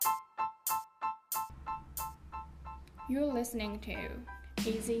You're listening to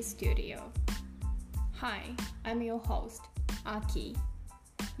Easy Studio. Hi, I'm your host, Aki,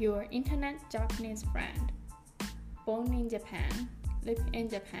 your internet Japanese friend. Born in Japan, live in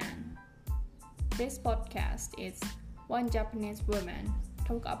Japan. This podcast is one Japanese woman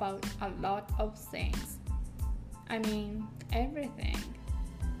talk about a lot of things. I mean, everything.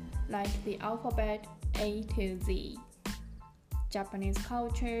 Like the alphabet A to Z. Japanese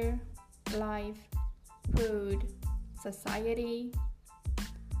culture, life, food, society.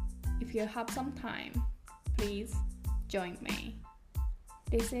 If you have some time, please join me.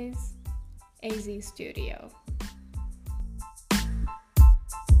 This is AZ Studio.